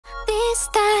This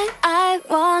time I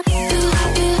want you,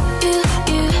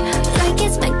 like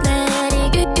it's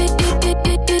magnetic.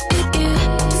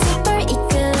 Super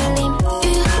equilibrium.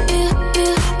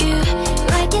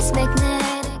 Like it's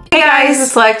magnetic. Hey guys,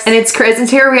 it's Lex and it's Kris, and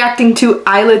today we're reacting to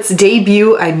ILLIT's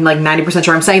debut. I'm like 90%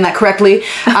 sure I'm saying that correctly.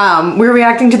 We're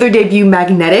reacting to their debut,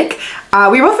 Magnetic.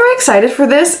 We were both very excited for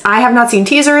this. I have not seen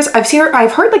teasers.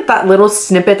 I've heard like that little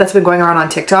snippet that's been going around on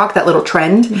TikTok, that little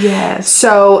trend. Yes.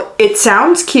 So it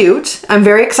sounds cute. I'm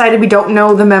very excited. We don't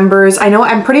know the members.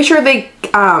 I'm pretty sure they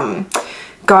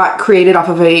got created off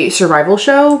of a survival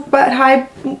show, but Hybe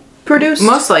produced.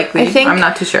 Most likely. I think. I'm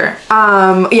not too sure.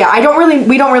 Yeah,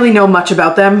 we don't really know much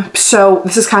about them. So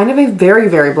this is kind of a very,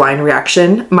 very blind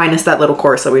reaction, minus that little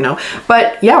chorus that we know.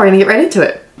 But yeah, we're gonna get right into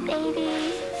it.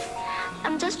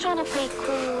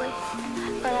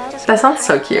 That sounds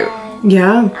so cute.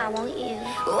 Yeah.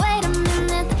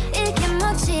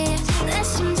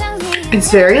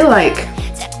 It's very like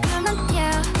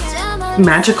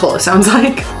magical, it sounds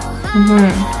like.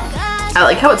 I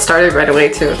like how it started right away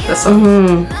too, this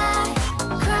song.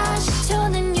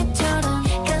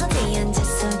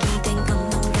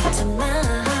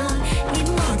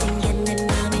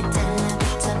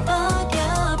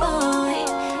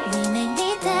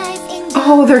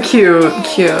 Oh, they're cute.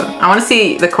 Cute. I want to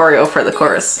see the choreo for the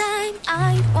chorus.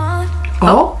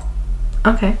 Oh?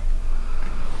 Okay.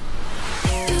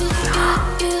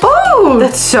 Oh,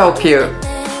 that's so cute.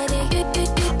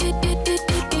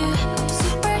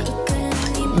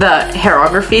 The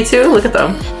hairography too, look at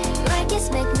them.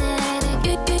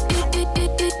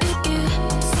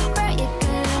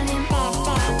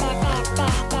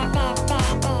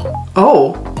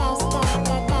 Oh.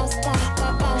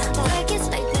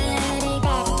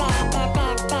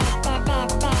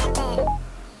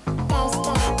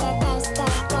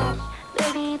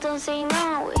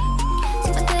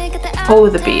 Oh,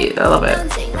 the beat. I love it.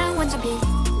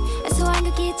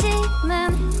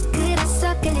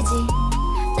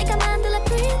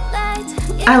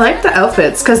 I like the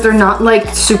outfits because they're not like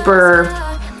super...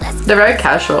 They're very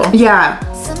casual. Yeah.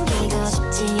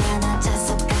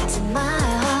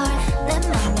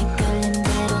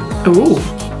 Ooh.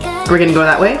 We're gonna go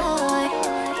that way?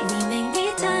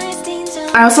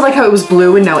 I also like how it was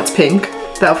blue and now it's pink,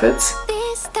 the outfits.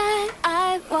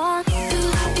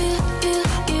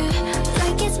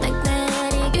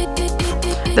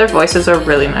 Their voices are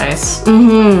really nice.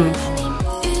 I'm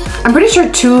pretty sure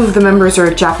 2 of the members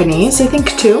are Japanese, I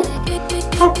think 2.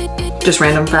 Oh, just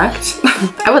random fact.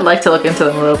 I would like to look into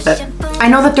them a little bit. I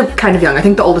know that they're kind of young. I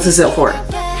think the oldest is still 4.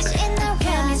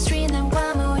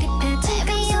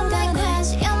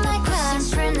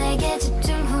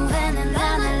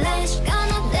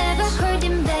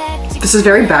 This is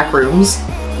very Backrooms.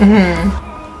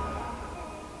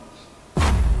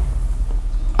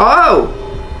 Oh!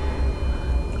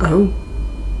 Oh.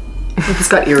 It's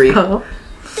got eerie. Oh.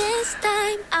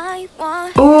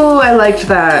 Oh, I liked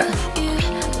that.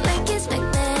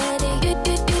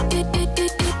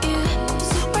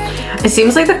 It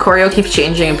seems like the choreo keeps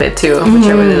changing a bit too, which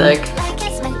I really like.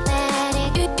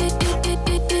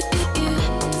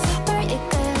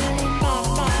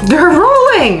 They're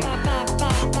rolling!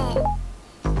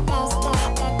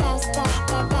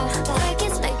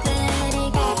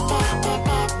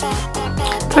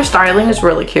 Their styling is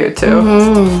really cute too.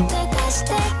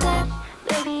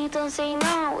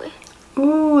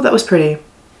 Ooh, that was pretty.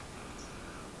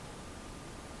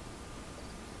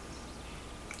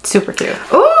 Super cute.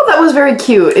 Oh, that was very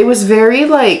cute. It was very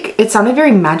like, it sounded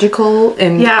very magical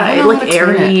and yeah, like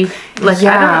airy. Like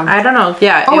yeah. I don't know.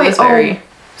 Yeah, it was very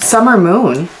summer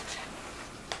moon.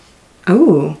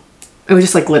 Ooh. It was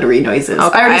just like glittery noises.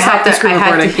 Okay, I already stopped the screen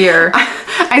recording. I had to hear.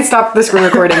 I stopped the screen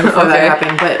recording before that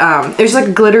happened, but it was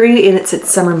like glittery and it said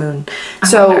summer moon.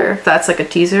 So if that's like a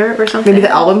teaser or something. Maybe the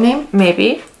album name?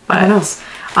 Maybe. But I don't know.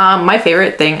 My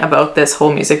favorite thing about this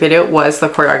whole music video was the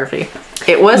choreography.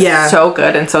 It was so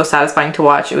good and so satisfying to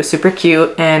watch. It was super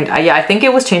cute, and yeah, I think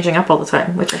it was changing up all the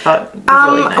time, which I thought was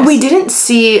really nice. We didn't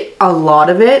see a lot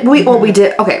of it. Well, we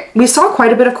did. Okay, we saw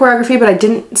quite a bit of choreography, but I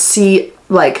didn't see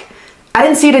like. I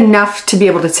didn't see it enough to be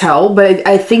able to tell, but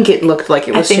I think it looked like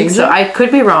it was changing. So. I could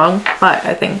be wrong, but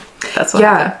I think that's what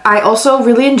happened. I also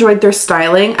really enjoyed their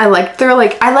styling. I liked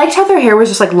how their hair was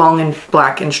just like long and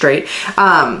black and straight.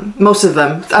 Most of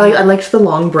them. I liked the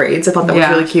long braids. I thought that was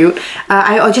really cute.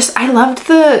 I loved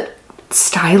the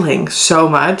styling so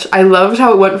much. I loved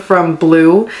how it went from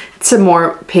blue to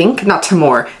more pink. Not to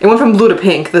more. It went from blue to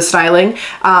pink, the styling.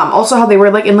 Also how they were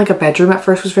like in like a bedroom at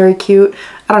first was very cute.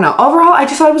 I don't know. Overall, I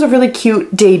just thought it was a really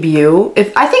cute debut.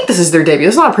 I think this is their debut.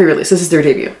 It's not a pre-release. This is their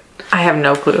debut. I have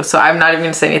no clue, so I'm not even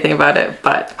gonna say anything about it,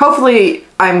 but hopefully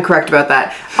I'm correct about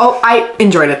that. Oh, I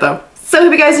enjoyed it though. So I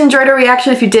hope you guys enjoyed our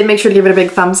reaction. If you did, make sure to give it a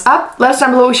big thumbs up. Let us know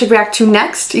down below what we should react to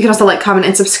next. You can also like, comment,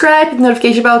 and subscribe. Hit the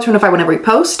notification bell to be notified whenever we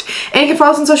post. And you can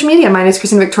follow us on social media. Mine is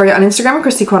Kristen Victoria on Instagram and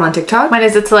kristeekwan on TikTok. Mine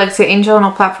is itsalexiaangel on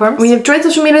all platforms. We have joined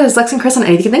social media. There's Lex and Kris on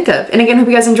anything you can think of. And again, hope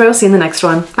you guys enjoy. We'll see you in the next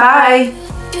one.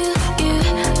 Bye!